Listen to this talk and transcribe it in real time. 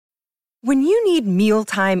When you need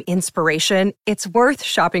mealtime inspiration, it's worth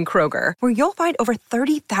shopping Kroger, where you'll find over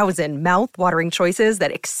 30,000 mouth-watering choices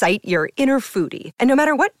that excite your inner foodie. And no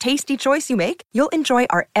matter what tasty choice you make, you'll enjoy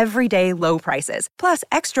our everyday low prices, plus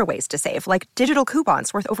extra ways to save, like digital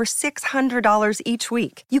coupons worth over $600 each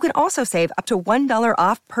week. You can also save up to $1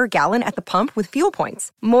 off per gallon at the pump with fuel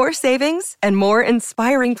points. More savings and more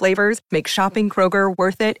inspiring flavors make shopping Kroger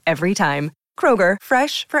worth it every time. Kroger,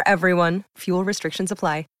 fresh for everyone. Fuel restrictions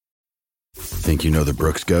apply. Think you know the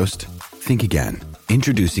Brooks Ghost? Think again.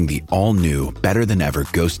 Introducing the all-new, better-than-ever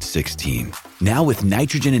Ghost 16. Now with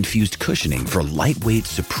nitrogen-infused cushioning for lightweight,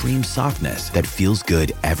 supreme softness that feels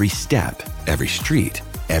good every step, every street,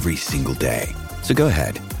 every single day. So go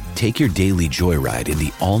ahead, take your daily joyride in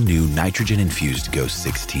the all-new nitrogen-infused Ghost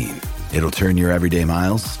 16. It'll turn your everyday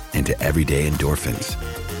miles into everyday endorphins.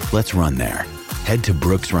 Let's run there. Head to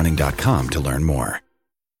brooksrunning.com to learn more.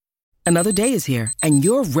 Another day is here, and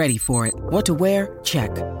you're ready for it. What to wear? Check.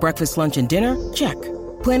 Breakfast, lunch, and dinner? Check.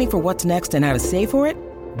 Planning for what's next and how to save for it?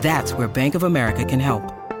 That's where Bank of America can help.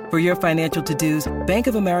 For your financial to-dos, Bank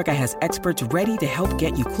of America has experts ready to help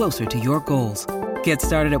get you closer to your goals. Get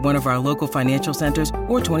started at one of our local financial centers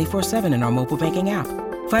or 24/7 in our mobile banking app.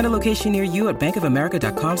 Find a location near you at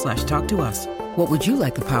bankofamerica.com/talktous. What would you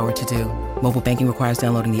like the power to do? Mobile banking requires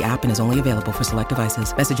downloading the app and is only available for select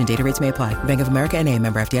devices. Message and data rates may apply. Bank of America N.A.,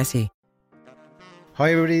 member FDIC.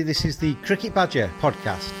 Hi everybody, this is the Cricket Badger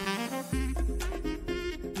podcast.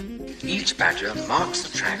 Each badger marks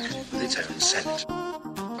the track with its own scent.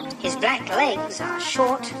 His black legs are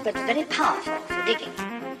short but very powerful for digging.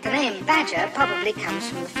 The name badger probably comes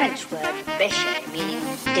from the French word bêcher, meaning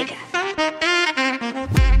digger.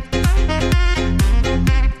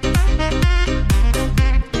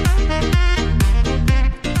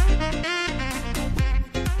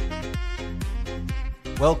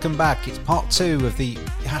 Welcome back. It's part 2 of the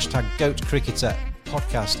hashtag Goat Cricketer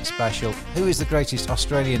podcast special. Who is the greatest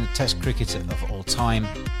Australian Test cricketer of all time?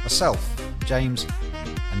 Myself, James,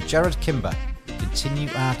 and Jared Kimber continue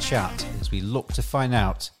our chat as we look to find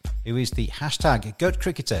out who is the hashtag Goat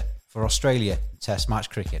Cricketer for Australia Test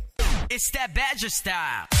match cricket. It's that Badger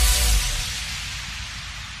style.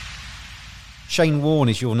 Shane Warne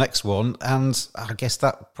is your next one, and I guess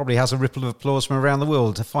that probably has a ripple of applause from around the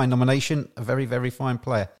world. A fine nomination, a very, very fine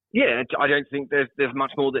player. Yeah, I don't think there's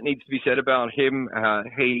much more that needs to be said about him.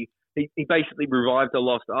 He basically revived a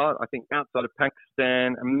lost art. I think outside of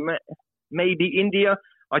Pakistan and maybe India,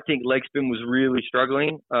 I think leg spin was really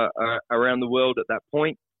struggling around the world at that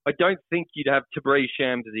point. I don't think you'd have Tabraiz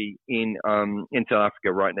Shamsi in South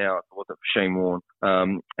Africa right now if it wasn't for Shane Warne.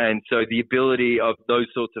 And so the ability of those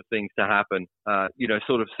sorts of things to happen,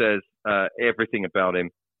 sort of says everything about him.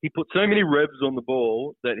 He put so many revs on the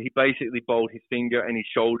ball that he basically bowled his finger and his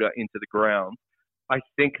shoulder into the ground. I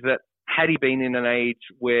think that had he been in an age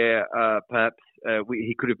where perhaps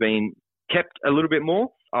he could have been kept a little bit more,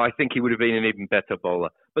 I think he would have been an even better bowler.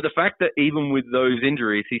 But the fact that even with those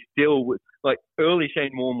injuries, he still, like early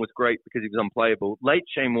Shane Warne was great because he was unplayable. Late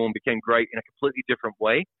Shane Warne became great in a completely different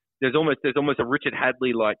way. There's almost a Richard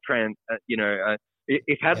Hadley-like trend,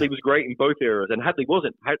 if Hadley was great in both eras, and Hadley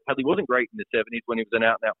wasn't great in the 70s when he was an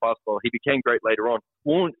out-and-out fast bowler. He became great later on.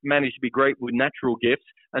 Warne managed to be great with natural gifts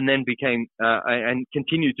and then became and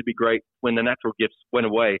continued to be great when the natural gifts went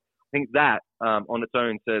away. I think that on its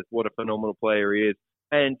own says what a phenomenal player he is.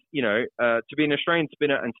 And, to be an Australian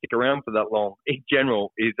spinner and stick around for that long, in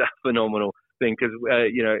general, is a phenomenal thing because,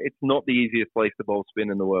 it's not the easiest place to bowl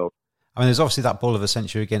spin in the world. I mean, there's obviously that ball of the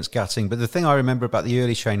century against Gatting, but the thing I remember about the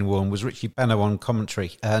early Shane Warne was Richie Benaud on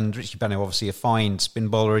commentary. And Richie Benaud, obviously a fine spin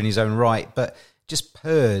bowler in his own right, but just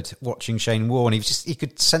purred watching Shane Warne. He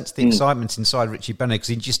could sense the excitement inside Richie Benaud because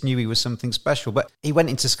he just knew he was something special. But he went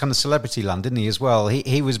into kind of celebrity land, didn't he, as well?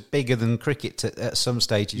 He was bigger than cricket at some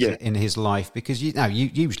stages in his life because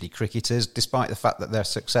usually cricketers, despite the fact that they're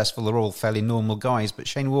successful, they're all fairly normal guys. But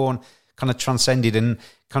Shane Warne kind of transcended and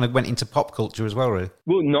kind of went into pop culture as well, really.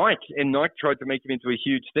 Well, Nike tried to make him into a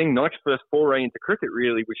huge thing. Nike's first foray into cricket,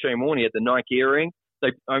 really, with Shane Warne. He had the Nike earring.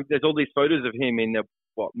 There's all these photos of him in the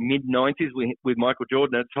mid-90s with Michael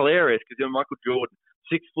Jordan. And it's hilarious because Michael Jordan,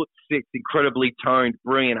 6'6", incredibly toned,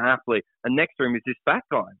 brilliant athlete. And next to him is this fat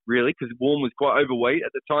guy, really, because Warne was quite overweight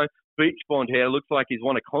at the time. Beach blonde hair, looks like he's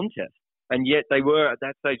won a contest. And yet they were, at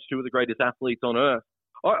that stage, two of the greatest athletes on earth.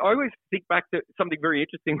 I always think back to something very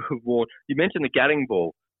interesting with Warne. You mentioned the Gatting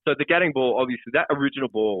ball. So the Gatting ball, obviously, that original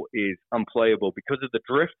ball is unplayable because of the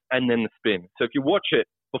drift and then the spin. So if you watch it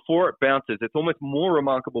before it bounces, it's almost more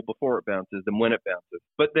remarkable before it bounces than when it bounces.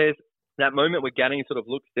 But there's that moment where Gatting sort of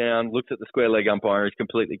looks down, looks at the square leg umpire, is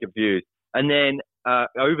completely confused. And then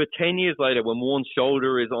over 10 years later, when Warne's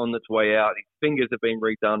shoulder is on its way out, his fingers have been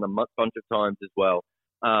redone a bunch of times as well.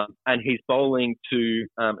 And he's bowling to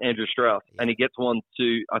Andrew Strauss, and he gets one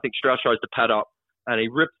to, I think Strauss tries to pad up, and he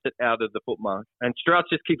rips it out of the foot mark. And Strauss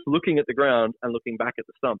just keeps looking at the ground and looking back at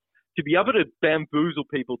the stumps. To be able to bamboozle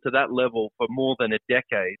people to that level for more than a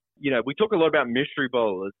decade, we talk a lot about mystery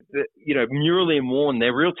bowlers. Murali and Warne,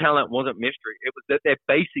 their real talent wasn't mystery. It was that their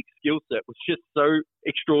basic skill set was just so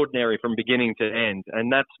extraordinary from beginning to end.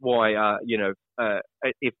 And that's why,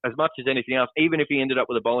 if as much as anything else, even if he ended up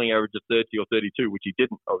with a bowling average of 30 or 32, which he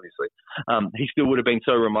didn't, obviously, he still would have been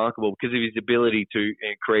so remarkable because of his ability to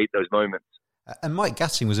create those moments. And Mike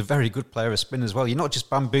Gatting was a very good player of spin as well. You're not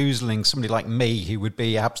just bamboozling somebody like me who would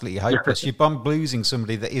be absolutely hopeless. You're bamboozling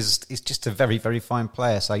somebody that is just a very, very fine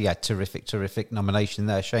player. So, yeah, terrific nomination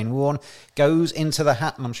there. Shane Warne goes into the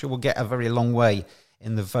hat, and I'm sure we'll get a very long way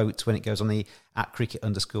in the vote when it goes on the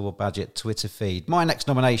 @cricket_Badger Twitter feed. My next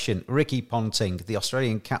nomination, Ricky Ponting, the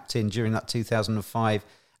Australian captain during that 2005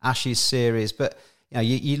 Ashes series. But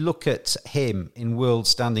you look at him in world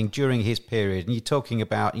standing during his period, and you're talking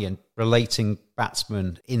about relating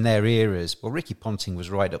batsmen in their eras. Well, Ricky Ponting was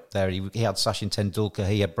right up there. He had Sachin Tendulkar,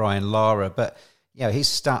 he had Brian Lara, but his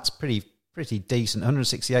stats pretty decent.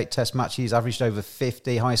 168 Test matches, averaged over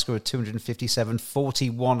 50, high score of 257,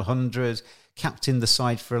 4,100. Captained the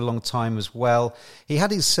side for a long time as well. He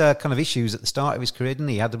had his kind of issues at the start of his career, didn't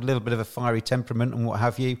he? He had a little bit of a fiery temperament and what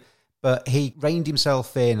have you. But he reined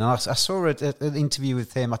himself in. And I saw an interview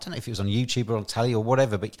with him. I don't know if it was on YouTube or on telly or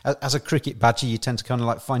whatever, but as a cricket badger, you tend to kind of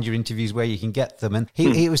like find your interviews where you can get them. And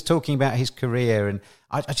he was talking about his career, and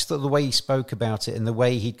I just thought the way he spoke about it and the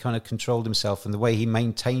way he kind of controlled himself and the way he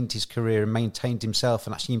maintained his career and maintained himself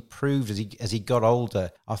and actually improved as he got older,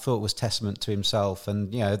 I thought was testament to himself.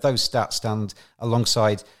 And, those stats stand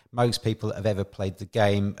alongside most people that have ever played the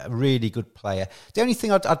game. A really good player. The only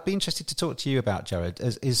thing I'd be interested to talk to you about, Jared,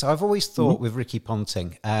 is I've always thought with Ricky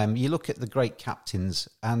Ponting, you look at the great captains,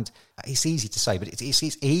 and it's easy to say, but it's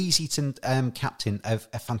easy to captain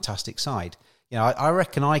a fantastic side. I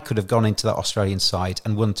reckon I could have gone into that Australian side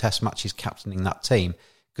and won Test matches captaining that team.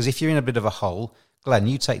 Because if you're in a bit of a hole, Glenn,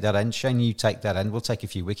 you take that end, Shane, you take that end, we'll take a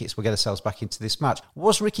few wickets, we'll get ourselves back into this match.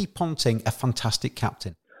 Was Ricky Ponting a fantastic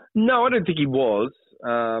captain? No, I don't think he was.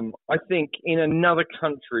 I think in another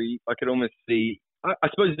country, I could almost see, I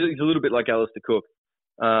suppose he's a little bit like Alistair Cook.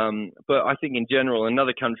 But I think in general,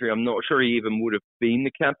 another country, I'm not sure he even would have been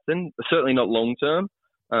the captain, certainly not long term.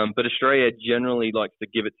 But Australia generally likes to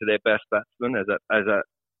give it to their best batsman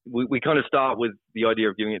we kind of start with the idea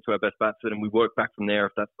of giving it to our best batsman, and we work back from there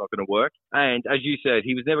if that's not going to work. And as you said,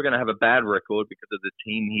 he was never going to have a bad record because of the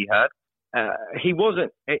team he had. He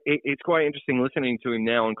wasn't. It's quite interesting listening to him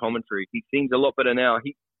now on commentary. He seems a lot better now.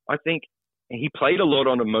 I think he played a lot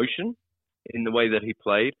on emotion in the way that he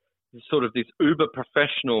played. He's sort of this uber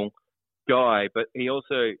professional guy, but he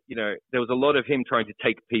also, there was a lot of him trying to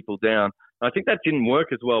take people down. And I think that didn't work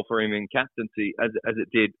as well for him in captaincy as it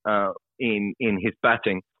did in his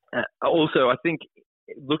batting. Also, I think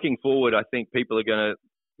looking forward, I think people are going to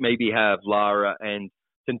maybe have Lara and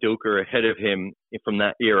Tendulkar ahead of him from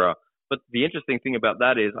that era. But the interesting thing about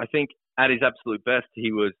that is I think at his absolute best,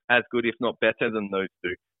 he was as good, if not better than those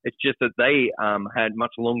two. It's just that they had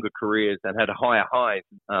much longer careers and had higher highs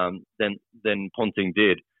than Ponting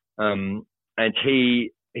did. And he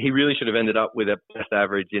really should have ended up with a best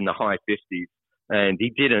average in the high 50s. And he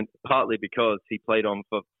didn't, partly because he played on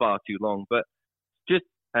for far too long. But just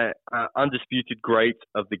undisputed great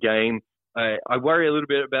of the game. I worry a little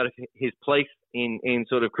bit about his place in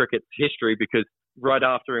sort of cricket's history, because right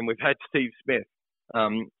after him, we've had Steve Smith.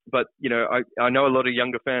 But, I know a lot of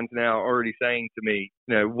younger fans now are already saying to me,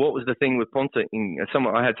 what was the thing with Ponting?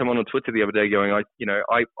 I had someone on Twitter the other day going,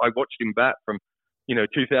 I watched him bat from,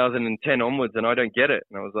 2010 onwards, and I don't get it.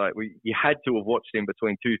 And I was like, you had to have watched him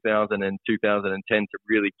between 2000 and 2010 to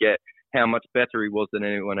really get how much better he was than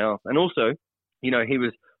anyone else. And also, he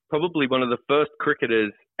was probably one of the first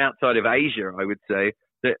cricketers outside of Asia, I would say,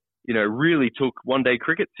 that, really took one-day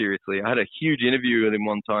cricket seriously. I had a huge interview with him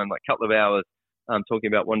one time, like a couple of hours, talking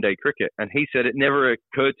about one-day cricket. And he said it never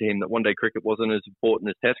occurred to him that one-day cricket wasn't as important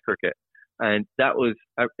as Test cricket. And that was,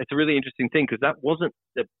 it's a really interesting thing, because that wasn't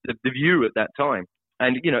the view at that time.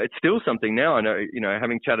 And, it's still something now. I know,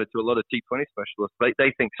 having chatted to a lot of T20 specialists,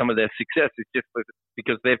 they think some of their success is just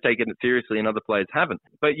because they've taken it seriously and other players haven't.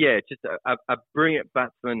 But yeah, just a brilliant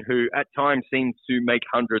batsman who at times seemed to make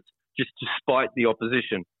hundreds just despite the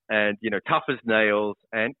opposition. And, tough as nails,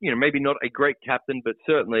 and, maybe not a great captain, but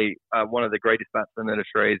certainly one of the greatest batsmen that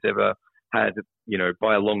Australia's ever had,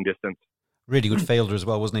 by a long distance. Really good fielder as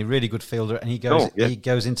well, wasn't he? Really good fielder, and he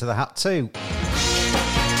goes into the hat too.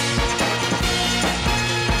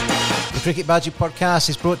 The Cricket Badger podcast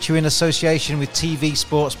is brought to you in association with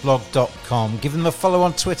tvsportsblog.com. Give them a follow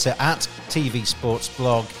on Twitter at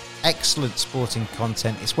tvsportsblog. Excellent sporting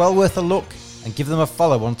content. It's well worth a look. And give them a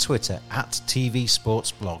follow on Twitter at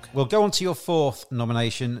tvsportsblog. We'll go on to your fourth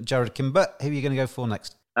nomination, Jarrod Kimber. Who are you going to go for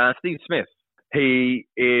next? Steve Smith. He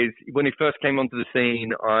is, when he first came onto the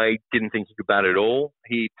scene, I didn't think he could bat at all.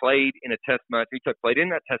 He played in a test match. He played in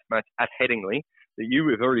that test match at Headingley that you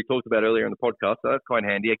have already talked about earlier in the podcast, so that's quite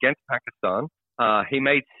handy, against Pakistan. He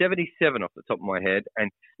made 77 off the top of my head and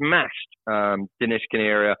smashed Dinesh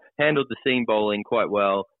Kaneria, handled the seam bowling quite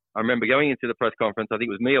well. I remember going into the press conference, I think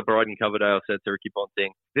it was me or Bryden Coverdale said to Ricky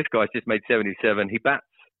Ponting, this guy's just made 77. He bats,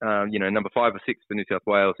 number 5 or 6 for New South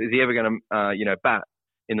Wales. Is he ever going to, bat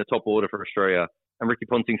in the top order for Australia? And Ricky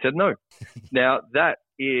Ponting said no. Now, that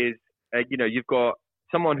is, you've got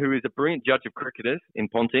someone who is a brilliant judge of cricketers in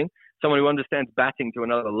Ponting, someone who understands batting to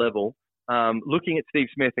another level, looking at Steve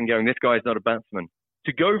Smith and going, this guy is not a batsman.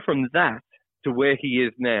 To go from that to where he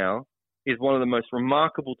is now is one of the most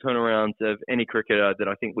remarkable turnarounds of any cricketer that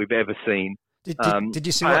I think we've ever seen. Did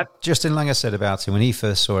you see what Justin Langer said about him when he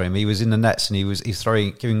first saw him? He was in the nets and he's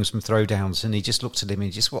giving him some throwdowns, and he just looked at him and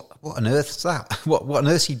he just, what on earth is that? What on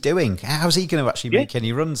earth is he doing? How's he going to actually make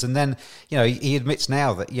any runs? And then, he admits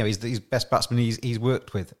now that, he's the best batsman he's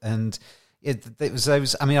worked with. And it was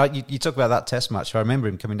those. I mean, you talk about that test match. I remember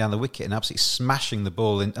him coming down the wicket and absolutely smashing the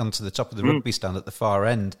ball onto the top of the rugby stand at the far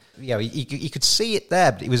end. He could see it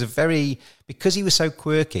there, but it was because he was so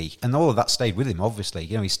quirky, and all of that stayed with him. Obviously,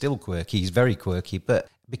 he's still quirky. He's very quirky, but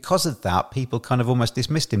because of that, people kind of almost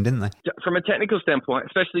dismissed him, didn't they? From a technical standpoint,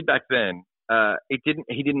 especially back then, he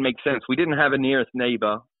didn't make sense. We didn't have a nearest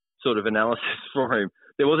neighbour sort of analysis for him.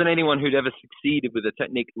 There wasn't anyone who'd ever succeeded with a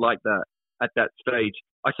technique like that at that stage.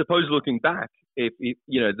 I suppose looking back, if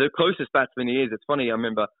the closest batsman he is, it's funny, I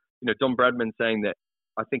remember, Don Bradman saying that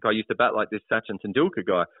I think I used to bat like this Sachin Tendulkar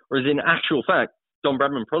guy, whereas in actual fact, Don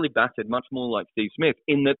Bradman probably batted much more like Steve Smith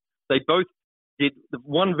in that they both did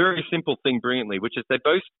one very simple thing brilliantly, which is they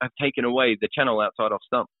both have taken away the channel outside off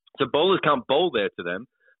stump. So bowlers can't bowl there to them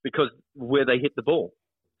because where they hit the ball.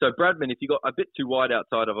 So Bradman, if you got a bit too wide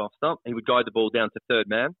outside of off stump, he would guide the ball down to third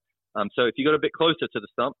man. So if you got a bit closer to the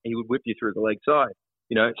stump, he would whip you through the leg side.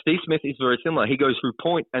 Steve Smith is very similar. He goes through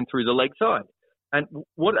point and through the leg side. And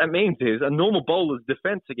what that means is a normal bowler's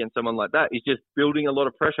defense against someone like that is just building a lot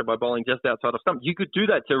of pressure by bowling just outside of stump. You could do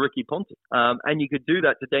that to Ricky Ponting, and you could do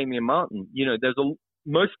that to Damian Martin.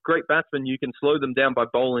 Most great batsmen, you can slow them down by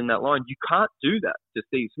bowling that line. You can't do that to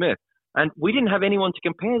Steve Smith. And we didn't have anyone to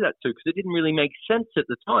compare that to because it didn't really make sense at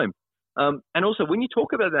the time. And also, when you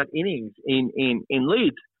talk about that innings in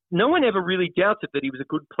Leeds, no one ever really doubted that he was a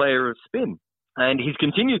good player of spin. And he's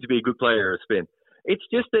continued to be a good player of spin. It's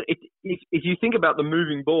just that if you think about the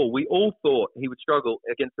moving ball, we all thought he would struggle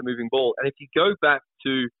against the moving ball. And if you go back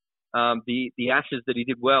to the Ashes that he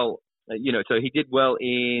did well, so he did well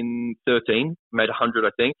in 13, made 100,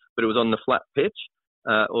 I think, but it was on the flat pitch.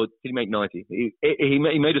 Or did he make 90? He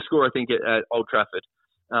made a score, I think, at Old Trafford.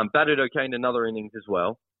 Batted okay in another innings as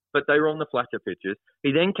well, but they were on the flatter pitches.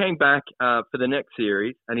 He then came back for the next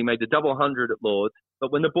series, and he made the double 100 at Lords.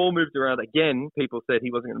 But when the ball moved around again, people said he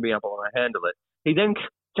wasn't going to be able to handle it. He then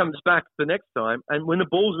comes back the next time, and when the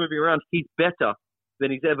ball's moving around, he's better than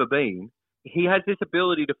he's ever been. He has this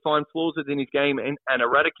ability to find flaws within his game and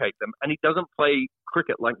eradicate them, and he doesn't play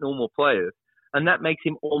cricket like normal players. And that makes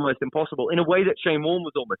him almost impossible in a way that Shane Warne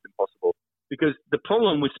was almost impossible. Because the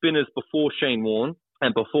problem with spinners before Shane Warne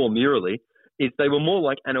and before Murali is they were more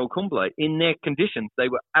like Anil Kumble. In their conditions, they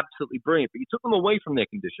were absolutely brilliant, but you took them away from their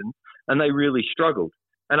conditions and they really struggled.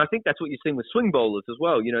 And I think that's what you're seeing with swing bowlers as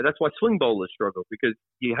well. That's why swing bowlers struggle, because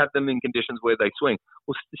you have them in conditions where they swing.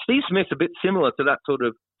 Well, Steve Smith's a bit similar to that sort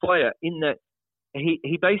of player in that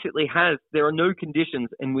he basically there are no conditions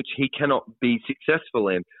in which he cannot be successful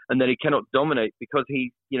in and that he cannot dominate because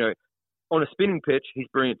on a spinning pitch, he's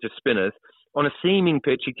brilliant to spinners. On a seaming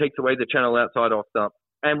pitch, he takes away the channel outside off stump.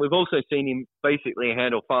 And we've also seen him basically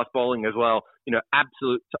handle fast bowling as well,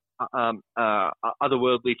 absolute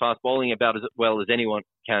otherworldly fast bowling about as well as anyone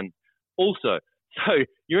can also. So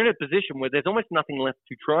you're in a position where there's almost nothing left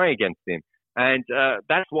to try against him. And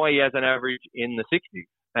that's why he has an average in the 60s.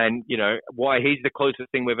 And, why he's the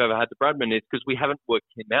closest thing we've ever had to Bradman is because we haven't worked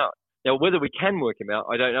him out. Now, whether we can work him out,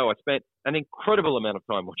 I don't know. I spent an incredible amount of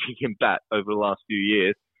time watching him bat over the last few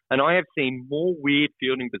years. And I have seen more weird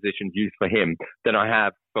fielding positions used for him than I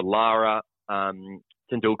have for Lara,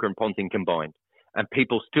 Tendulkar and Ponting combined. and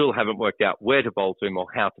people still haven't worked out where to bowl to him or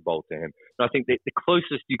how to bowl to him. And I think that the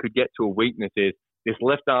closest you could get to a weakness is this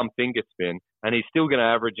left arm finger spin, and he's still going to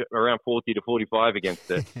average around 40 to 45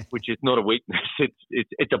 against it, which is not a weakness.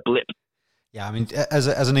 It's a blip. Yeah, I mean, as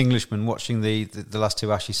an Englishman watching the last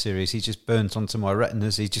two Ashes series, he's just burnt onto my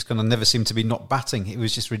retinas. He's just going to never seem to be not batting. It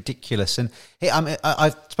was just ridiculous. And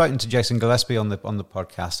I've spoken to Jason Gillespie on the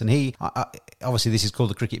podcast, and he obviously this is called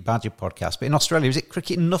the Cricket Badger podcast, but in Australia, is it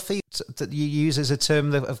cricket nuffy that you use as a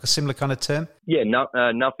term, of a similar kind of term? Yeah,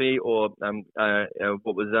 nuffy, or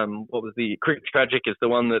what was the cricket tragic is the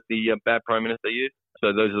one that the bad prime minister used. So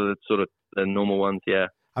those are the sort of the normal ones. Yeah.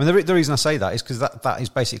 I mean, the reason I say that is because that is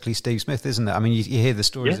basically Steve Smith, isn't it? I mean, you hear the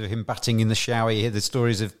stories of him batting in the shower, you hear the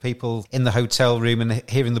stories of people in the hotel room and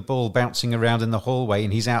hearing the ball bouncing around in the hallway,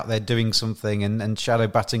 and he's out there doing something and shadow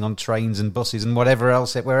batting on trains and buses and whatever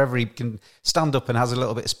else, wherever he can stand up and has a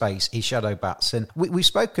little bit of space, he shadow bats. And we've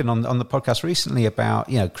spoken on the podcast recently about,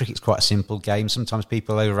 cricket's quite a simple game. Sometimes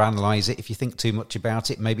people overanalyse it. If you think too much about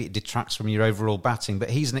it, maybe it detracts from your overall batting.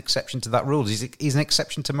 But he's an exception to that rule. He's an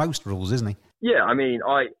exception to most rules, isn't he? Yeah, I mean,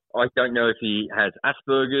 I don't know if he has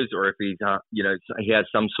Asperger's or if he's, he has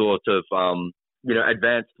some sort of,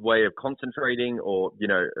 advanced way of concentrating, or,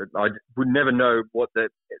 I would never know what that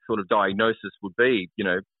sort of diagnosis would be,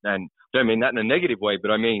 and don't mean that in a negative way,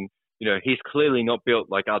 but I mean, he's clearly not built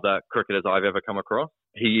like other cricketers I've ever come across.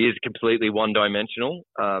 He is completely one-dimensional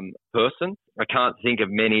person. I can't think of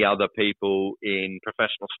many other people in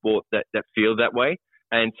professional sport that feel that way.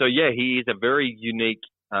 And so, yeah, he is a very unique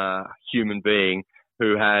human being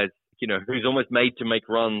who has, who's almost made to make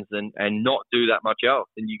runs and not do that much else.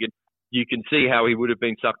 And you can see how he would have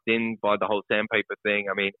been sucked in by the whole sandpaper thing.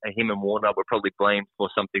 I mean, him and Warner were probably blamed for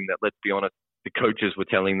something that, let's be honest, the coaches were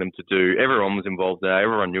telling them to do. Everyone was involved there.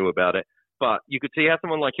 Everyone knew about it. But you could see how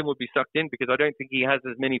someone like him would be sucked in, because I don't think he has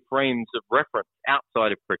as many frames of reference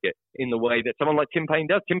outside of cricket in the way that someone like Tim Paine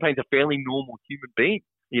does. Tim Paine's a fairly normal human being.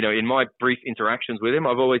 In my brief interactions with him,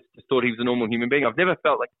 I've always just thought he was a normal human being. I've never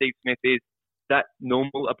felt like Steve Smith is that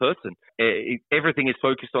normal a person. Everything is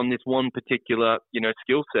focused on this one particular,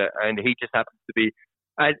 skill set, and he just happens to be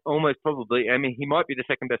almost probably, I mean, he might be the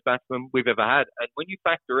second best batsman we've ever had. And when you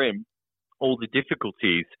factor in all the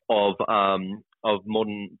difficulties of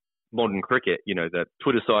modern cricket, the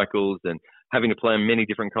Twitter cycles and having to play on many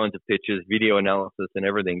different kinds of pitches, video analysis and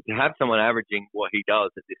everything, to have someone averaging what he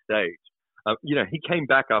does at this stage. He came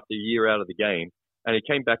back after a year out of the game, and he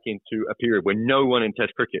came back into a period where no one in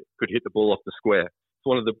Test cricket could hit the ball off the square. It's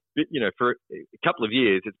one of the, for a couple of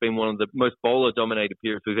years, it's been one of the most bowler-dominated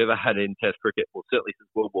periods we've ever had in Test cricket, well, certainly since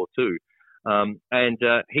World War II.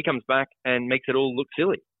 He comes back and makes it all look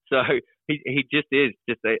silly. So he just is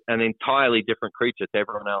an entirely different creature to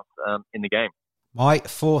everyone else in the game. My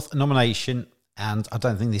fourth nomination, and I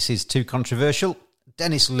don't think this is too controversial,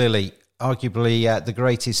 Dennis Lillee, arguably the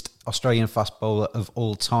greatest Australian fast bowler of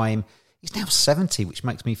all time. He's now 70, which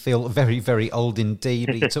makes me feel very, very old indeed.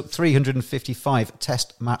 But he took 355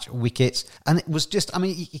 Test match wickets. And it was just, I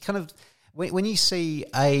mean, you kind of, when you see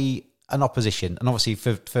an opposition, and obviously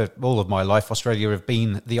for all of my life, Australia have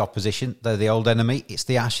been the opposition. They're the old enemy. It's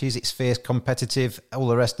the Ashes. It's fierce, competitive, all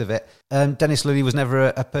the rest of it. Dennis Lillee was never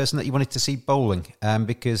a person that you wanted to see bowling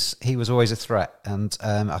because he was always a threat. And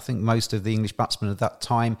I think most of the English batsmen at that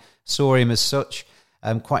time saw him as such.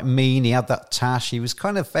 Quite mean. He had that tash. He was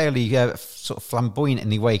kind of fairly sort of flamboyant in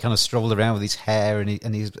the way. He kind of strolled around with his hair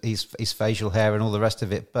and his facial hair and all the rest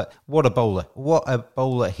of it. But what a bowler. What a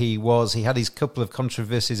bowler he was. He had his couple of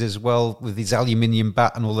controversies as well with his aluminium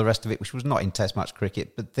bat and all the rest of it, which was not in Test match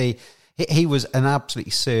cricket. But he was an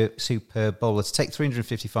absolutely superb bowler. To take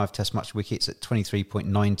 355 Test match wickets at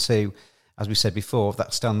 23.92, as we said before,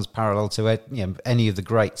 that stands parallel to any of the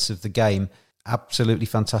greats of the game. Absolutely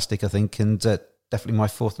fantastic, I think, and definitely my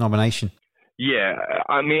fourth nomination. Yeah,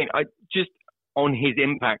 I mean, just on his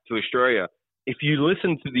impact to Australia, if you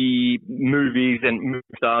listen to the movies and movie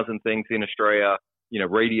stars and things in Australia,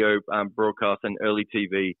 radio broadcasts and early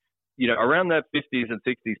TV, around that 50s and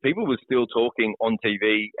 60s, people were still talking on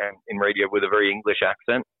TV and in radio with a very English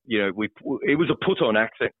accent. It was a put-on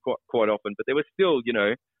accent quite often, but there was still,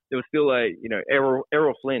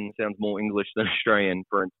 Errol Flynn sounds more English than Australian,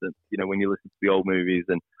 for instance, when you listen to the old movies.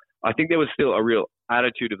 And I think there was still a real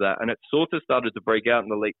attitude of that. And it sort of started to break out in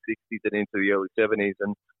the late 60s and into the early 70s.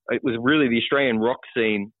 And it was really the Australian rock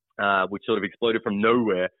scene, which sort of exploded from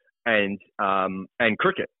nowhere, and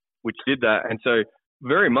cricket, which did that. And so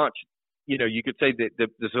very much, you could say that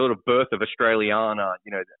the sort of birth of Australiana,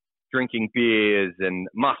 drinking beers and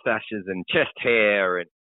mustaches and chest hair and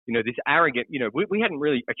this arrogant, we hadn't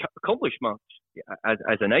really accomplished much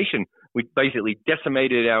as a nation. We basically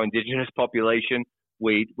decimated our indigenous population.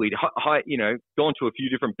 We'd gone to a few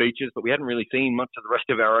different beaches, but we hadn't really seen much of the rest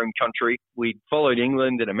of our own country. We'd followed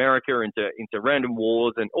England and America into random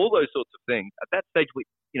wars and all those sorts of things. At that stage,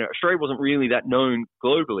 Australia wasn't really that known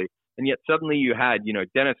globally, and yet suddenly you had,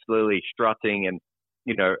 Dennis Lillee strutting, and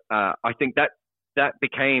I think that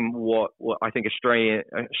became what I think Australia,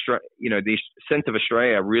 the sense of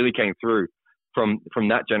Australia really came through from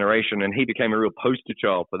that generation, and he became a real poster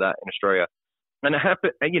child for that in Australia. And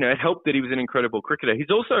it helped that he was an incredible cricketer. He's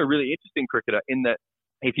also a really interesting cricketer in that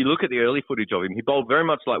if you look at the early footage of him, he bowled very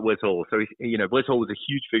much like Wes Hall. So, Wes Hall was a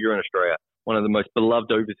huge figure in Australia, one of the most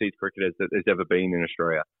beloved overseas cricketers that there's ever been in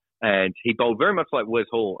Australia. And he bowled very much like Wes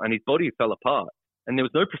Hall, and his body fell apart. And there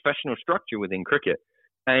was no professional structure within cricket.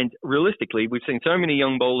 And realistically, we've seen so many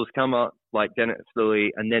young bowlers come up like Dennis Lillee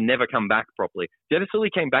and then never come back properly. Dennis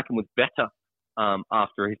Lillee came back and was better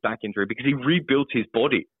after his back injury because he rebuilt his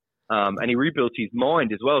body. And he rebuilt his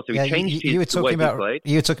mind as well. So he changed the way he played.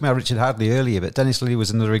 You were talking about Richard Hadlee earlier, but Dennis Lillee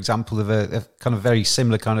was another example of a kind of very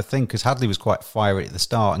similar kind of thing, because Hadlee was quite fiery at the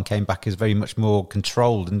start and came back as very much more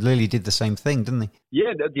controlled, and Lillee did the same thing, didn't he?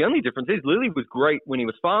 Yeah, the only difference is Lillee was great when he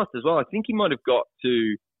was fast as well. I think he might have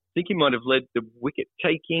led the wicket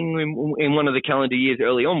taking in one of the calendar years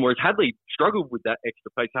early on, whereas Hadlee struggled with that extra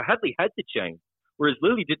pace. So Hadlee had to change, whereas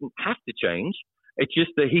Lillee didn't have to change. It's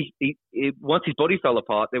just that he once his body fell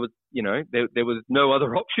apart, there was no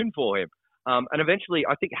other option for him. And eventually,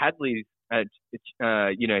 I think Hadley's,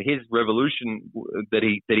 his revolution that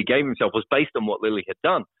he gave himself was based on what Lillee had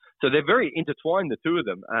done. So they're very intertwined, the two of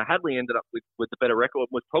them. Hadlee ended up with the better record,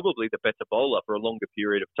 was probably the better bowler for a longer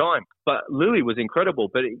period of time. But Lillee was incredible.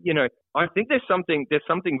 But I think there's something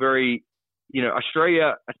very,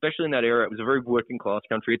 Australia, especially in that era, it was a very working class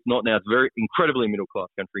country. It's not now. It's a very incredibly middle class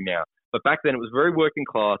country now. But back then it was very working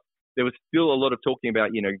class. There was still a lot of talking about,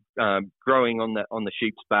 growing on the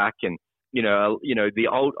sheep's back, and, the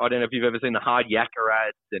old, I don't know if you've ever seen the hard yakka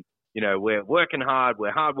ads, and, we're working hard,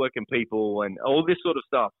 we're hard-working people, and all this sort of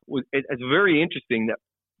stuff. It's very interesting that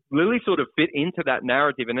Lillee sort of fit into that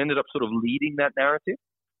narrative and ended up sort of leading that narrative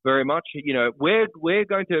very much. We're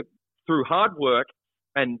going to, through hard work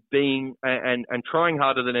and being and trying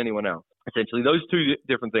harder than anyone else. Essentially, those two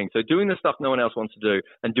different things. So doing the stuff no one else wants to do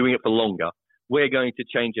and doing it for longer, we're going to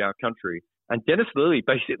change our country. And Dennis Lillee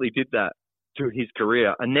basically did that through his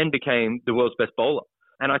career and then became the world's best bowler.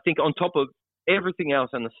 And I think on top of everything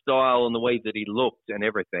else and the style and the way that he looked and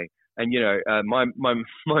everything, and, my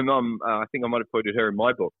mum, I think I might have quoted her in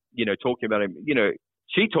my book, talking about him,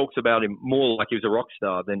 she talks about him more like he was a rock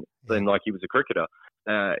star than like he was a cricketer.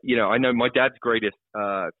 I know my dad's greatest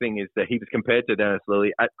thing is that he was compared to Dennis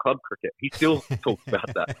Lillee at club cricket. He still talks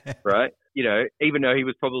about that, right? Even though he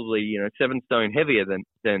was probably 7 stone heavier than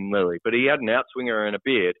Lillee, but he had an outswinger and a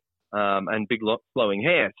beard and big flowing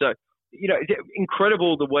hair. So it's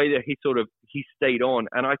incredible the way that he stayed on.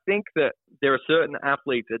 And I think that there are certain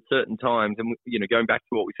athletes at certain times, and going back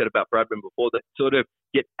to what we said about Bradman before, that sort of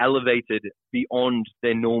get elevated beyond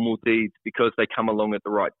their normal deeds because they come along at the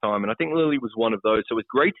right time. And I think Lillee was one of those. So as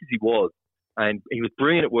great as he was, and he was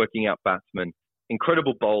brilliant at working out batsmen,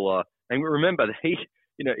 incredible bowler. And remember that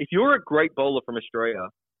if you're a great bowler from Australia,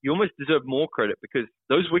 you almost deserve more credit because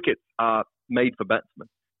those wickets are made for batsmen.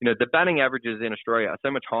 The batting averages in Australia are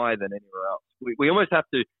so much higher than anywhere else. We almost have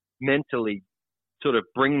to mentally sort of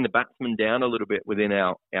bring the batsmen down a little bit within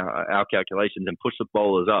our calculations and push the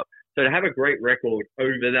bowlers up. So to have a great record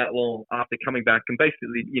over that long after coming back and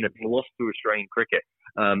basically, being lost to Australian cricket,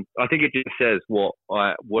 I think it just says what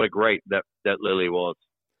a great that Lillee was.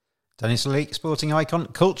 Dennis Lillee, sporting icon,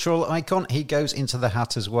 cultural icon. He goes into the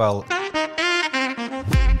hat as well.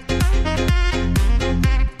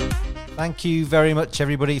 Thank you very much,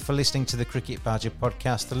 everybody, for listening to the Cricket Badger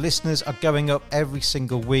podcast. The listeners are going up every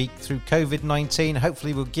single week through COVID-19.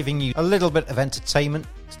 Hopefully, we're giving you a little bit of entertainment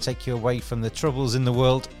to take you away from the troubles in the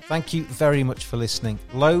world. Thank you very much for listening.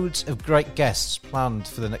 Loads of great guests planned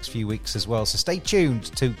for the next few weeks as well. So stay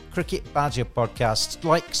tuned to Cricket Badger podcast.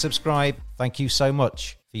 Like, subscribe. Thank you so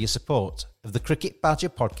much for your support of the Cricket Badger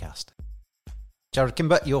podcast. Jarrod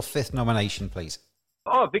Kimber, your 5th nomination, please.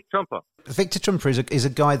 Oh, Vic Trumper. Victor Trumper is a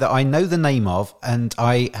guy that I know the name of and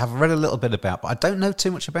I have read a little bit about, but I don't know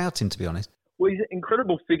too much about him, to be honest. Well, he's an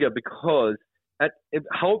incredible figure because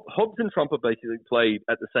Hobbs and Trumper basically played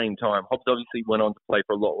at the same time. Hobbs obviously went on to play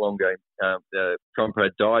for a lot longer. Trumper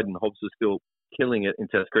had died and Hobbs was still killing it in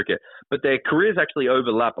Test cricket. But their careers actually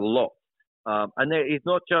overlap a lot. And there is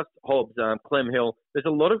not just Hobbs, Clem Hill. There's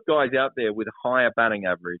a lot of guys out there with a higher batting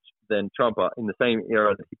average than Trumper in the same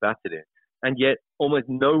era that he batted in. and yet almost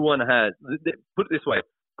no one has. Put it this way.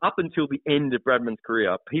 Up until the end of Bradman's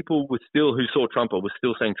career, people who saw Trumper were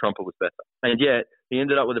still saying Trumper was better. And yet, he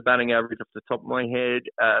ended up with a batting average off the top of my head,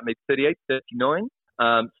 maybe 38, 39.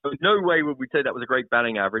 So no way would we say that was a great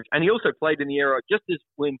batting average. And he also played in the era just as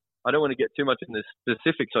when, I don't want to get too much in the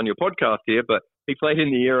specifics on your podcast here, but he played in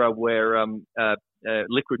the era where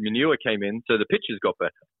liquid manure came in, so the pitches got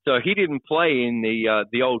better. So he didn't play in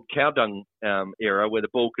the old cow dung era where the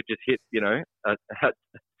ball could just hit,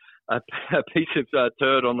 a piece of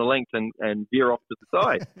turd on the length and veer off to the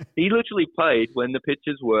side. He literally played when the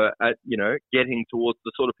pitches were at, getting towards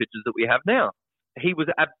the sort of pitches that we have now. He was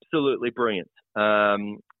absolutely brilliant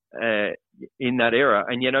in that era,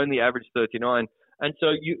 and yet only averaged 39. And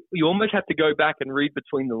so you almost have to go back and read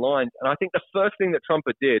between the lines. And I think the first thing that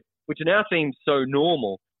Trumper did, which now seems so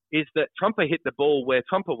normal, is that Trumper hit the ball where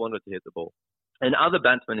Trumper wanted to hit the ball. And other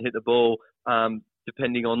batsmen hit the ball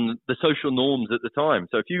depending on the social norms at the time.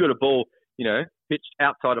 So if you got a ball, pitched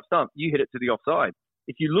outside of stump, you hit it to the offside.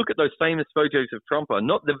 If you look at those famous photos of Trumper,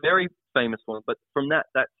 not the very famous one, but from that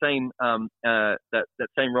same that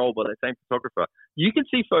same role by that same photographer, you can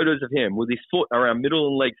see photos of him with his foot around middle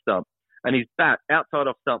and leg stump and his bat outside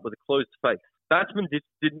off stump with a closed face. Batsman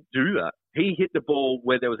didn't do that. He hit the ball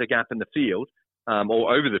where there was a gap in the field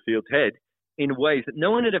or over the field's head in ways that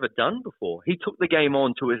no one had ever done before. He took the game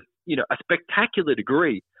on to a spectacular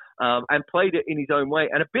degree and played it in his own way.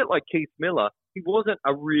 And a bit like Keith Miller, he wasn't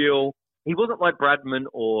like Bradman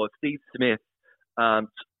or Steve Smith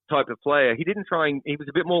type of player. He was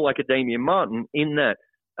a bit more like a Damian Martin in that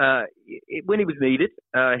when he was needed,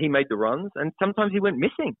 he made the runs, and sometimes he went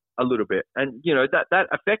missing a little bit. And, that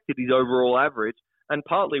affected his overall average, and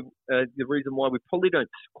partly the reason why we probably don't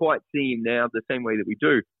quite see him now the same way that we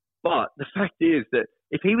do. But the fact is that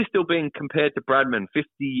if he was still being compared to Bradman 50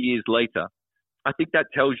 years later, I think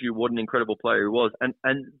that tells you what an incredible player he was. And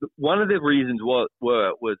one of the reasons was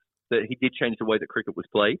that he did change the way that cricket was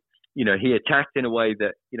played. He attacked in a way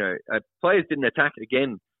that, players didn't attack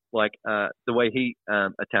again like the way he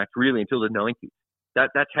attacked really until the 90s.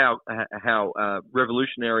 That's how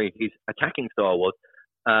revolutionary his attacking style was.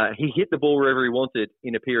 He hit the ball wherever he wanted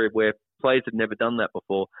in a period where players had never done that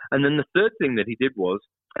before. And then the third thing that he did was,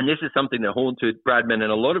 and this is something that haunted Bradman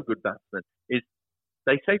and a lot of good batsmen, is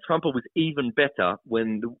they say Trumper was even better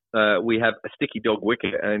when we have a sticky dog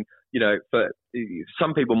wicket. And, for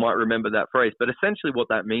some people might remember that phrase, but essentially what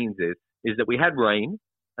that means is that we had rain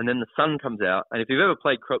and then the sun comes out. And if you've ever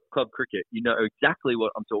played club cricket, you know exactly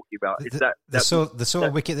what I'm talking about. The sort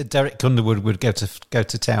of wicket that Derek Underwood would go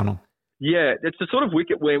to town on. Yeah, it's the sort of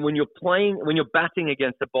wicket where when you're batting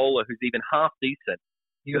against a bowler who's even half decent,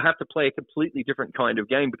 you have to play a completely different kind of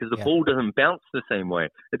game because the ball doesn't bounce the same way.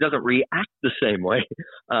 It doesn't react the same way.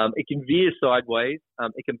 It can veer sideways.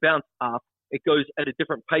 It can bounce up. It goes at a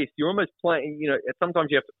different pace. You're almost playing,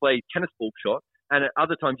 sometimes you have to play tennis ball shot, and at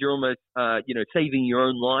other times you're almost, saving your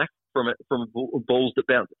own life from balls that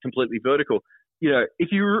bounce completely vertical.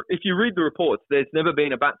 If you read the reports, there's never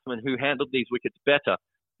been a batsman who handled these wickets better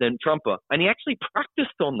than Trumper, and he actually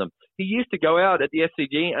practiced on them. He used to go out at the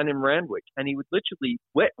SCG and in Randwick, and he would literally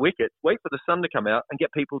wet wickets, wait for the sun to come out, and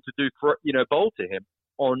get people to bowl to him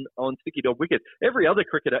on sticky dog wickets. Every other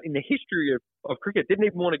cricketer in the history of cricket didn't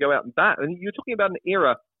even want to go out and bat. And you're talking about an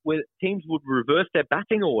era where teams would reverse their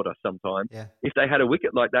batting order sometimes if they had a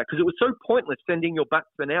wicket like that, because it was so pointless sending your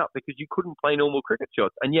batsman out because you couldn't play normal cricket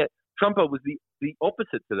shots. And yet Trumper was the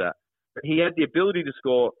opposite to that. He had the ability to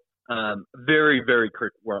score very, very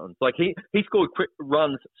quick runs. Like he scored quick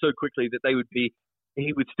runs so quickly that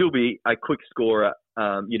he would still be a quick scorer,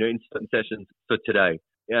 in certain sessions for today.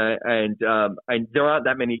 And there aren't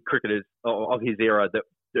that many cricketers of his era that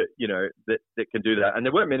can do that. And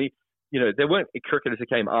there weren't many, there weren't cricketers that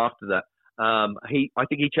came after that. I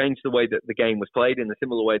think he changed the way that the game was played in a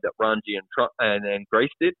similar way that Ranji and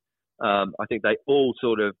Grace did. I think they all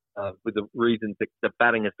sort of, with the reasons that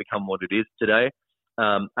batting has become what it is today.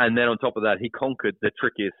 And then on top of that, he conquered the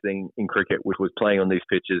trickiest thing in cricket, which was playing on these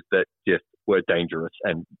pitches that just were dangerous.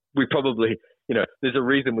 And we probably, there's a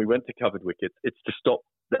reason we went to covered wickets. It's to stop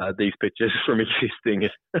these pitches from existing,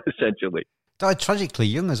 essentially. Died tragically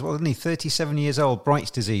young as well, didn't he? 37 years old,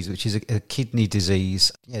 Bright's disease, which is a kidney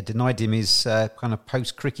disease. Yeah, denied him his kind of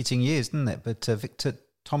post-cricketing years, didn't it? But Victor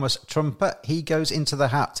Thomas Trumper, he goes into the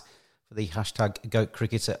hat for the hashtag GOAT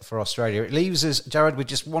cricketer for Australia. It leaves us, Jared, with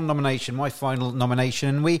just one nomination, my final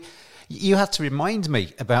nomination, and you had to remind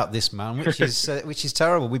me about this man, which is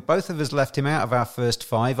terrible. We both of us left him out of our first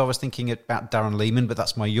five. I was thinking about Darren Lehmann, but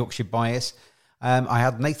that's my Yorkshire bias. I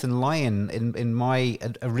had Nathan Lyon in my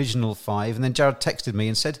original five, and then Jared texted me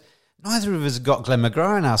and said, neither of us got Glenn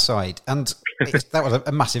McGrath on our side, and that was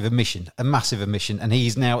a massive omission, and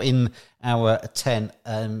he's now in our 10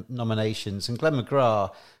 nominations. And Glenn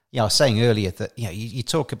McGrath, I was saying earlier that you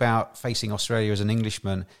talk about facing Australia as an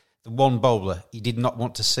Englishman. The one bowler you did not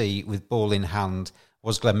want to see with ball in hand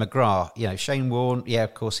was Glenn McGrath. Shane Warne,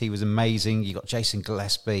 of course, he was amazing. You got Jason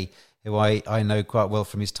Gillespie, who I know quite well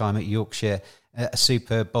from his time at Yorkshire, a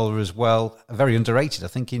superb bowler as well, very underrated. I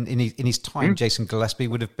think in his time, Jason Gillespie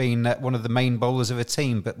would have been one of the main bowlers of a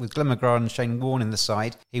team, but with Glenn McGrath and Shane Warne in the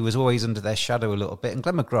side, he was always under their shadow a little bit. And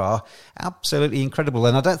Glenn McGrath, absolutely incredible.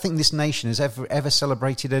 And I don't think this nation has ever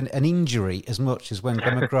celebrated an injury as much as when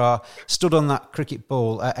Glenn McGrath stood on that cricket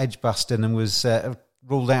ball at Edgbaston and was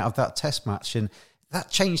ruled out of that Test match. And that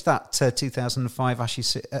changed that 2005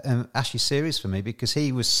 Ashes series for me, because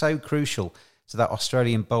he was so crucial to that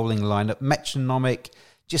Australian bowling lineup. Metronomic,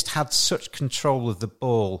 just had such control of the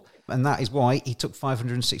ball. And that is why he took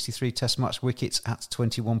 563 Test match wickets at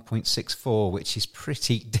 21.64, which is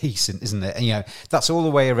pretty decent, isn't it? And, that's all the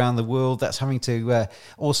way around the world. That's having to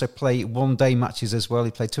also play one-day matches as well.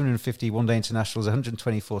 He played 250 one-day internationals,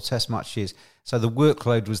 124 Test matches. So the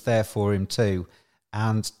workload was there for him too.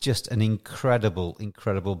 And just an incredible,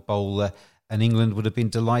 incredible bowler. And England would have been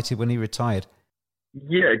delighted when he retired.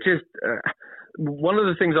 Yeah, just one of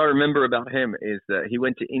the things I remember about him is that he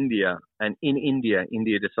went to India, and in India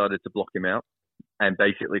decided to block him out and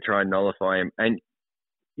basically try and nullify him. And,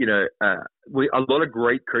 a lot of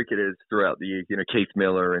great cricketers throughout the years, Keith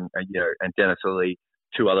Miller and Dennis Ali,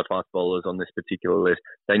 two other fast bowlers on this particular list,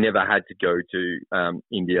 they never had to go to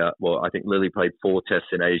India. Well, I think Lily played 4 tests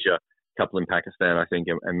in Asia, a couple in Pakistan, I think,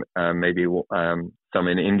 and maybe some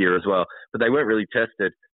in India as well. But they weren't really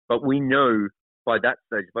tested. But we know by that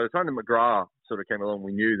stage, by the time the McGrath sort of came along,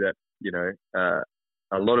 we knew that,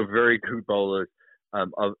 a lot of very good bowlers, we're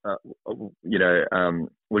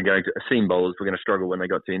going to seam bowlers were going to struggle when they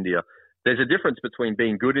got to India. There's a difference between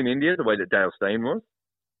being good in India, the way that Dale Steyn was,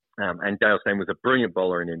 and Dale Steyn was a brilliant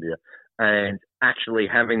bowler in India, and actually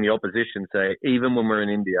having the opposition say, even when we're in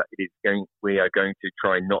India, we are going to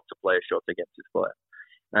try not to play a shot against this player.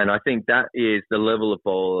 And I think that is the level of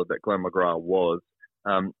bowler that Glenn McGrath was.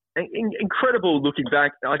 Incredible looking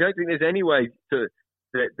back. I don't think there's any way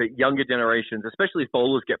that younger generations, especially as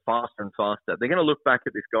bowlers get faster and faster, they're going to look back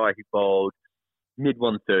at this guy who bowled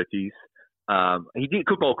mid-130s. He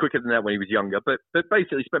could bowl quicker than that when he was younger, but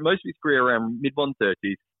basically spent most of his career around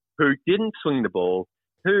mid-130s, who didn't swing the ball,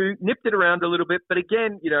 who nipped it around a little bit. But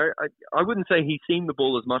again, I wouldn't say he seamed the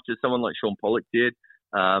ball as much as someone like Shaun Pollock did,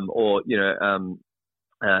 or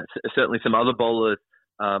certainly some other bowlers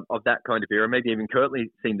of that kind of era, maybe even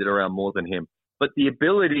Kirtley seemed it around more than him. But the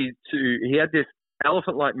ability he had this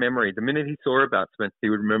elephant-like memory. The minute he saw a batsman, he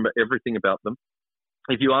would remember everything about them.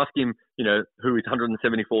 If you ask him, who his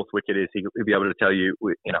 174th wicket is, he'll be able to tell you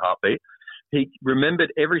in a heartbeat. He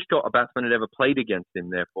remembered every shot a batsman had ever played against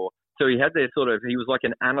him, therefore. So he had he was like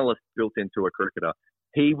an analyst built into a cricketer.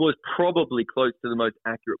 He was probably close to the most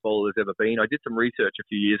accurate bowler there's ever been. I did some research a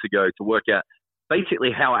few years ago to work out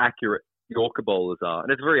basically how accurate Yorker bowlers are.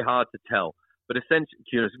 And it's very hard to tell. But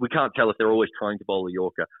essentially, we can't tell if they're always trying to bowl a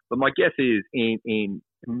Yorker. But my guess is, in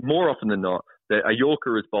more often than not, that a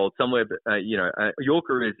Yorker is bowled somewhere, a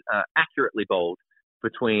Yorker is accurately bowled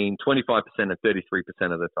between 25% and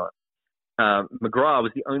 33% of the time. McGrath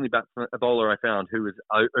was the only bowler I found who was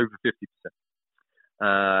over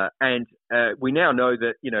 50%. And we now know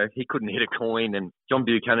that, he couldn't hit a coin, and John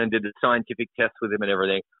Buchanan did the scientific tests with him and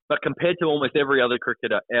everything. But compared to almost every other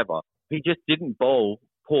cricketer ever, he just didn't bowl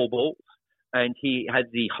poor balls. And he had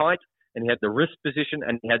the height, and he had the wrist position,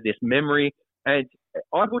 and he had this memory. And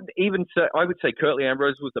I would say Curtly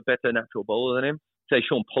Ambrose was a better natural bowler than him. Say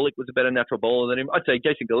Shaun Pollock was a better natural bowler than him. I'd say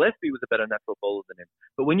Jason Gillespie was a better natural bowler than him.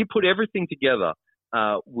 But when you put everything together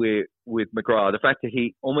with McGrath, the fact that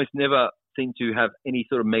he almost never seemed to have any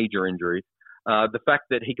sort of major injuries, the fact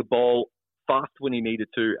that he could bowl fast when he needed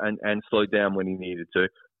to and slow down when he needed to,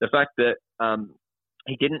 the fact that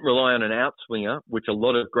he didn't rely on an outswinger, which a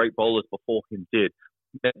lot of great bowlers before him did,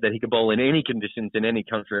 that he could bowl in any conditions in any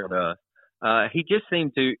country on earth. He just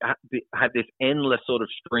seemed to have this endless sort of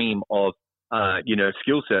stream of,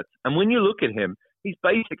 skill sets. And when you look at him, he's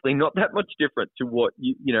basically not that much different to what,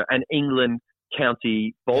 an England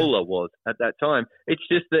county bowler was at that time. It's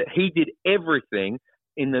just that he did everything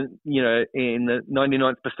in the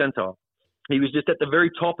 99th percentile. He was just at the very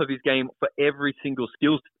top of his game for every single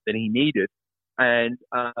skill set that he needed. And,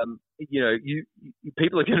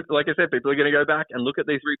 people are going to, like I said, people are going to go back and look at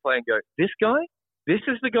these replay and go, this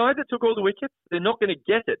is the guy that took all the wickets? They're not going to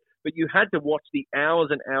get it. But you had to watch the hours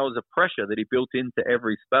and hours of pressure that he built into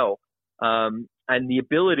every spell. And and the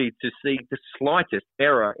ability to see the slightest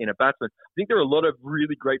error in a batsman. I think there are a lot of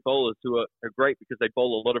really great bowlers who are great because they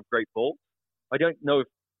bowl a lot of great balls. I don't know if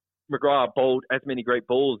McGrath bowled as many great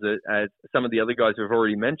balls as some of the other guys we've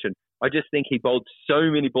already mentioned. I just think he bowled so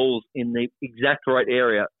many balls in the exact right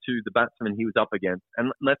area to the batsman he was up against.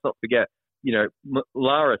 And let's not forget,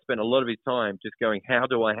 Lara spent a lot of his time just going, how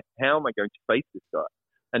am I going to face this guy?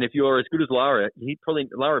 And if you're as good as Lara,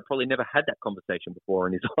 Lara probably never had that conversation before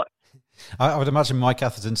in his life. I would imagine Mike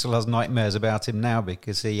Atherton still has nightmares about him now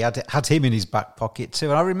because he had him in his back pocket too.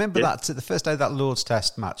 And I remember that the first day of that Lord's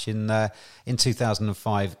Test match in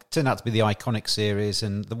 2005 turned out to be the iconic series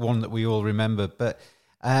and the one that we all remember. But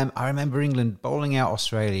I remember England bowling out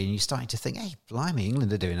Australia, and you're starting to think, hey, blimey,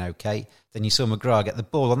 England are doing okay. Then you saw McGrath get the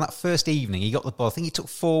ball. On that first evening, he got the ball. I think he took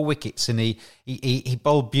 4 wickets, and he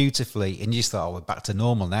bowled beautifully. And you just thought, we're back to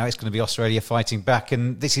normal now. It's going to be Australia fighting back,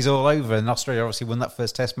 and this is all over. And Australia obviously won that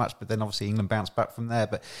first Test match, but then obviously England bounced back from there.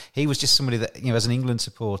 But he was just somebody that, as an England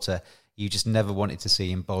supporter, you just never wanted to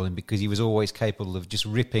see him bowling because he was always capable of just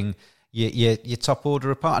ripping your top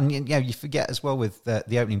order apart. And you forget as well with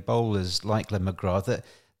the opening bowlers like Glenn McGrath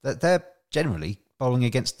that they're generally bowling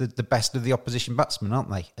against the best of the opposition batsmen,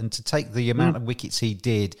 aren't they? And to take the amount of wickets he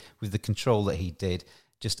did with the control that he did,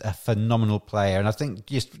 just a phenomenal player. And I think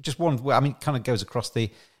just one, it kind of goes across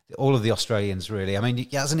all of the Australians, really. I mean,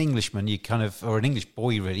 as an Englishman, or an English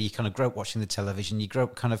boy, really, you kind of grow up watching the television. You grow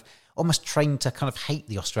up kind of almost trained to kind of hate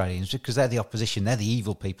the Australians because they're the opposition. They're the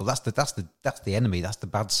evil people. That's the enemy. That's the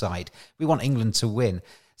bad side. We want England to win.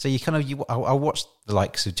 So I watched the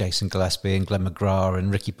likes of Jason Gillespie and Glenn McGrath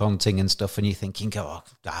and Ricky Ponting and stuff, and you're thinking, I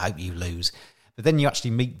hope you lose. But then you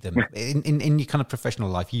actually meet them in your kind of professional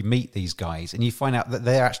life. You meet these guys, and you find out that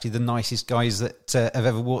they're actually the nicest guys that have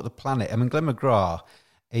ever walked the planet. I mean, Glenn McGrath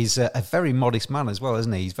is a very modest man as well,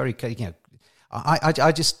 isn't he? He's very,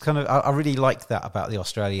 I just kind of, I really like that about the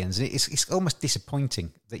Australians. It's almost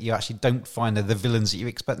disappointing that you actually don't find the villains that you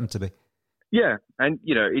expect them to be. Yeah, and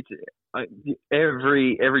it's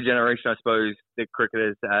every generation, I suppose, the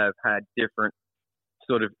cricketers have had different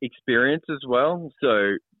sort of experience as well.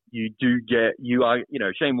 So you do get,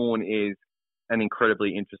 Shane Warne is an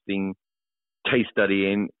incredibly interesting case study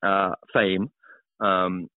in fame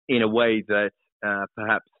in a way that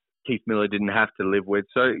perhaps Keith Miller didn't have to live with.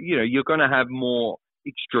 So, you're going to have more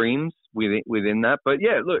extremes within that. But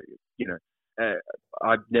yeah, look,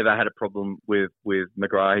 I've never had a problem with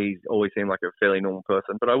McGrath. He's always seemed like a fairly normal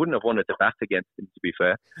person, but I wouldn't have wanted to bat against him, to be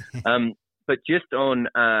fair. But just on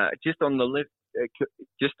the list,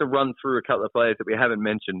 just to run through a couple of players that we haven't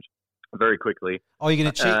mentioned very quickly. Oh, you're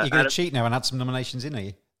going to cheat? You're going to cheat now and add some nominations in, are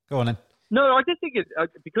you? Go on then. No, I just think it's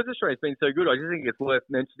because Australia's been so good. I just think it's worth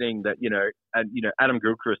mentioning that Adam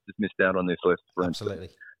Gilchrist has missed out on this list, for Absolutely.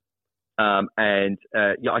 Instance.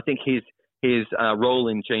 I think his role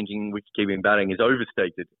in changing wicket-keeping batting is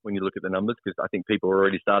overstated when you look at the numbers because I think people are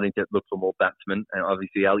already starting to look for more batsmen, and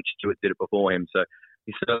obviously Alex Stewart did it before him, so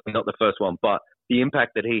he's certainly not the first one. But the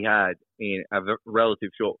impact that he had in a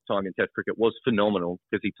relative short time in Test cricket was phenomenal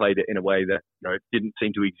because he played it in a way that didn't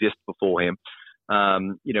seem to exist before him.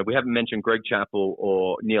 We haven't mentioned Greg Chappell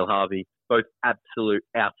or Neil Harvey, both absolute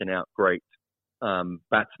out-and-out great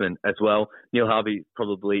batsman as well. Neil Harvey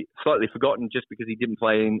probably slightly forgotten just because he didn't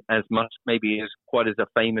play in as much, maybe as quite as a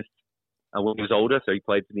famous when he was older. So he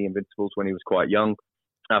played for the Invincibles when he was quite young.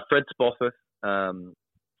 Fred Spofford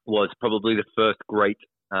was probably the first great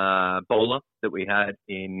bowler that we had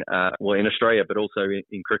in Australia, but also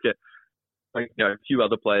in cricket. A few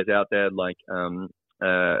other players out there like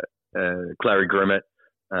Clary Grimmett,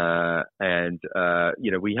 and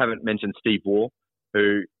we haven't mentioned Steve Waugh,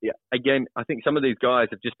 who, again, I think some of these guys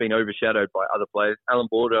have just been overshadowed by other players. Alan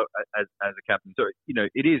Border as a captain. So,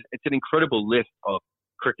 it's an incredible list of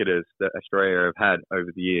cricketers that Australia have had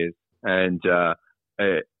over the years. And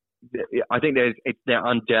I think it's now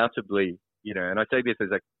undoubtedly, and I say this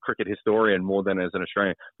as a cricket historian more than as an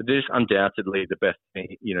Australian, but this is undoubtedly the best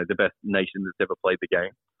nation that's ever played the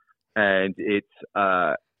game. And it's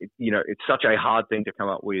such a hard thing to come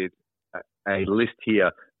up with a list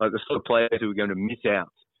here, like the sort of players who are going to miss out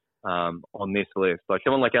on this list. Like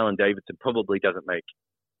someone like Alan Davidson probably doesn't make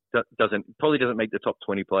the top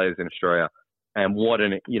 20 players in Australia. And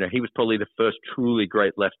he was probably the first truly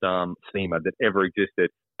great left arm seamer that ever existed,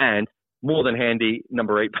 and more than handy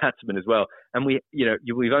number 8 batsman as well. And we've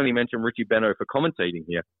only mentioned Richie Benaud for commentating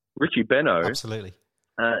here. Richie Benaud, absolutely.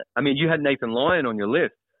 You had Nathan Lyon on your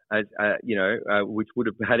list, as which would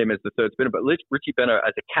have had him as the third spinner, but Richie Benaud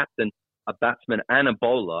as a captain, a batsman, and a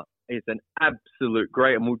bowler is an absolute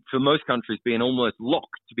great, and would for most countries be an almost lock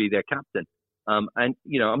to be their captain. I'm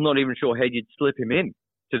not even sure how you'd slip him in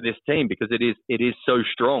to this team because it is so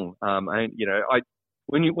strong. And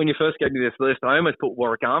when you first gave me this list, I almost put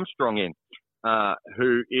Warwick Armstrong in,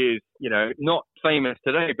 who is not famous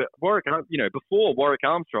today, but before Warwick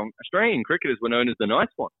Armstrong, Australian cricketers were known as the nice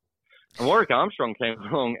ones. And Warwick Armstrong came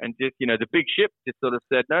along and just the big ship just sort of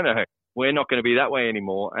said, no, we're not going to be that way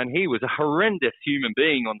anymore. And he was a horrendous human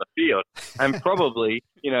being on the field, and probably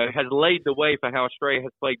has laid the way for how Australia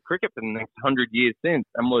has played cricket for the next 100 years since,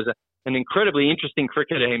 and was an incredibly interesting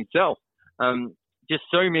cricketer himself. Just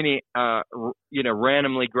so many,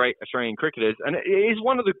 randomly great Australian cricketers. And it is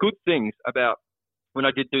one of the good things about, when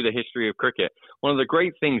I did do the history of cricket, one of the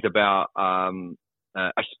great things about,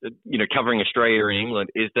 covering Australia and England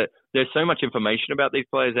is that there's so much information about these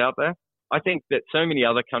players out there. I think that so many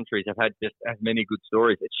other countries have had just as many good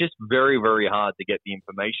stories. It's just very, very hard to get the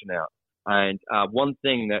information out. And one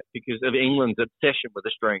thing that, because of England's obsession with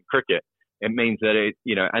Australian cricket, it means that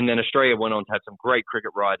and then Australia went on to have some great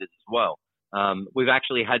cricket writers as well. We've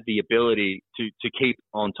actually had the ability to keep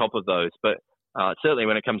on top of those. But certainly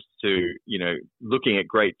when it comes to, looking at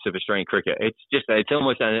greats of Australian cricket, it's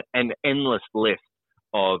almost an endless list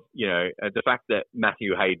of, the fact that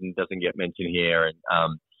Matthew Hayden doesn't get mentioned here,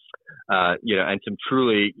 and, and some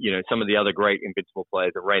truly, some of the other great invincible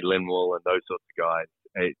players, Ray Linwell and those sorts of guys.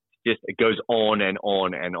 It goes on and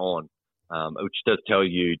on and on, which does tell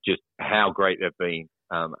you just how great they've been.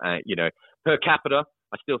 Per capita,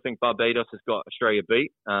 I still think Barbados has got Australia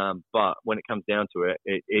beat, but when it comes down to it,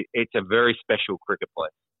 it's a very special cricket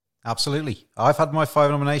place. Absolutely. I've had my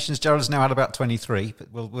 5 nominations. Jared's now had about 23,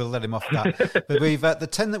 but we'll let him off that. But we've the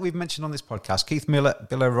 10 that we've mentioned on this podcast: Keith Miller,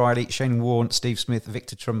 Bill O'Reilly, Shane Warne, Steve Smith,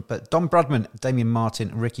 Victor Trumpet, Don Bradman, Damien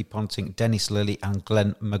Martin, Ricky Ponting, Dennis Lilly and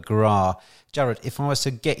Glenn McGrath. Jared, if I was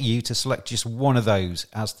to get you to select just one of those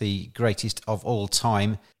as the greatest of all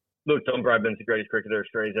time... Look, Don Bradman's the greatest cricketer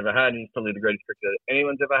Australia's ever had. He's probably the greatest cricketer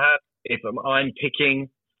anyone's ever had. If I'm picking,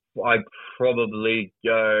 I'd probably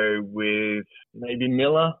go with maybe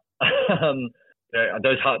Miller.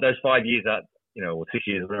 Those 5 years or 6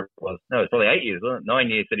 years, whatever it was. No, it's probably 8 years, wasn't it? 9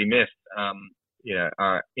 years that he missed.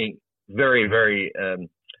 Are very, very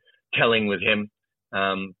telling with him.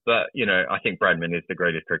 But I think Bradman is the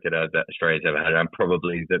greatest cricketer that Australia's ever had, and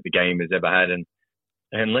probably that the game has ever had. And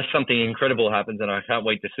unless something incredible happens, and I can't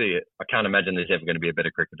wait to see it, I can't imagine there's ever going to be a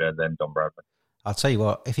better cricketer than Don Bradman. I'll tell you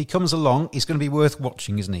what, if he comes along, he's going to be worth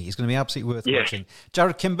watching, isn't he? He's going to be absolutely worth watching.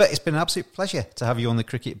 Jared Kimber, it's been an absolute pleasure to have you on the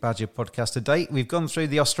Cricket Badger podcast today. We've gone through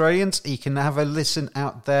the Australians. You can have a listen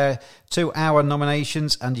out there to our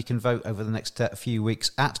nominations, and you can vote over the next few weeks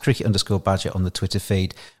at cricket_badger on the Twitter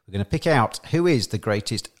feed. We're going to pick out who is the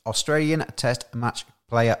greatest Australian Test match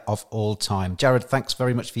player of all time. Jared, thanks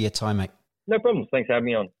very much for your time, mate. No problem. Thanks for having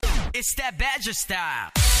me on. It's that Badger style.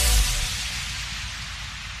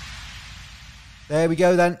 There we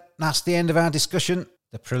go then. That's the end of our discussion.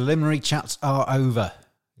 The preliminary chats are over.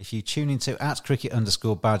 If you tune into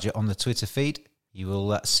 @cricket_badger on the Twitter feed, you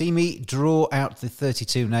will see me draw out the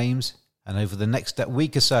 32 names. And over the next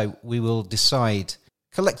week or so, we will decide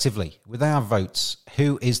collectively, with our votes,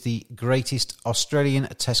 who is the greatest Australian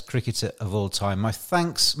Test cricketer of all time. My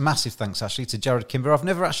thanks, massive thanks actually, to Jared Kimber. I've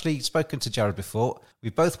never actually spoken to Jared before.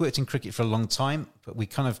 We've both worked in cricket for a long time, but we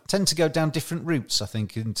kind of tend to go down different routes, I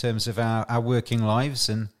think, in terms of our working lives,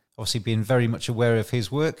 and obviously being very much aware of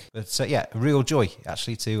his work. But a real joy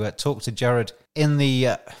actually to talk to Jared in the,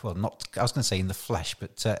 I was going to say in the flesh,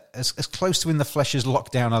 but as close to in the flesh as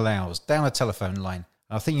lockdown allows, down a telephone line.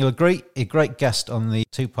 I think you'll agree, a great guest on the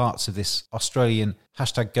 2 parts of this Australian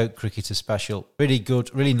 #GOAT Cricketer special. Really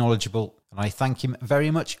good, really knowledgeable, and I thank him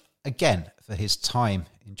very much again for his time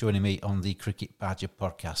in joining me on the Cricket Badger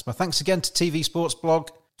podcast. My thanks again to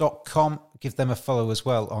tvsportsblog.com. Give them a follow as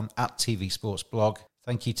well on @tvsportsblog.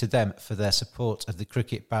 Thank you to them for their support of the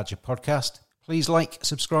Cricket Badger podcast. Please like,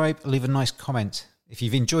 subscribe, leave a nice comment. If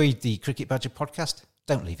you've enjoyed the Cricket Badger podcast,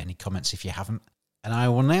 don't leave any comments if you haven't. And I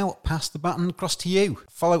will now pass the baton across to you.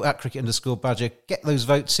 Follow @cricket_badger, get those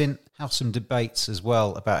votes in, have some debates as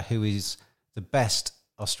well about who is the best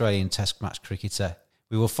Australian Test match cricketer.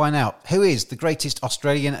 We will find out who is the greatest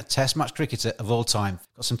Australian Test match cricketer of all time.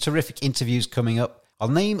 Got some terrific interviews coming up. I'll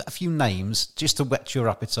name a few names just to whet your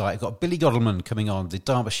appetite. I've got Billy Godalming coming on, the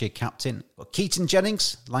Derbyshire captain. I've got Keaton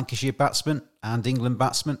Jennings, Lancashire batsman and England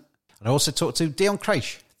batsman. And I also talked to Dion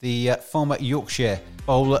Craich, the former Yorkshire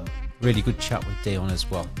bowler. Really good chat with Dion as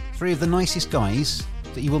well. 3 of the nicest guys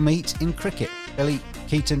that you will meet in cricket. Billy,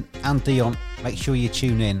 Keaton and Dion. Make sure you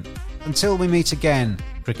tune in. Until we meet again,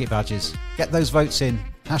 Cricket Badgers, get those votes in.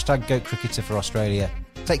 #GOAT Cricketer for Australia.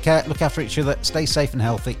 Take care, look after each other, stay safe and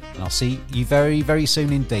healthy. And I'll see you very, very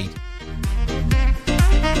soon indeed.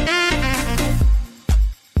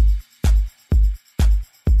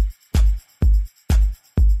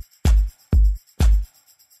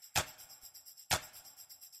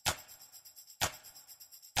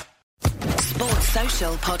 Sports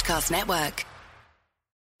Social Podcast Network.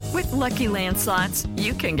 With Lucky Land Slots,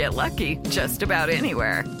 you can get lucky just about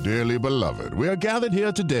anywhere. Dearly beloved, we are gathered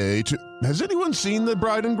here today to... Has anyone seen the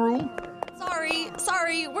bride and groom?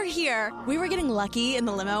 Sorry, we're here. We were getting lucky in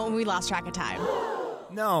the limo and we lost track of time.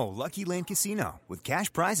 No, Lucky Land Casino, with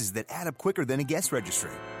cash prizes that add up quicker than a guest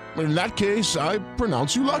registry. In that case, I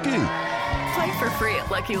pronounce you lucky. Play for free at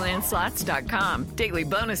LuckyLandSlots.com. Daily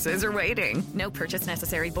bonuses are waiting. No purchase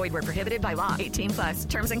necessary. Void where prohibited by law. 18+.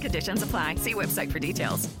 Terms and conditions apply. See website for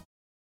details.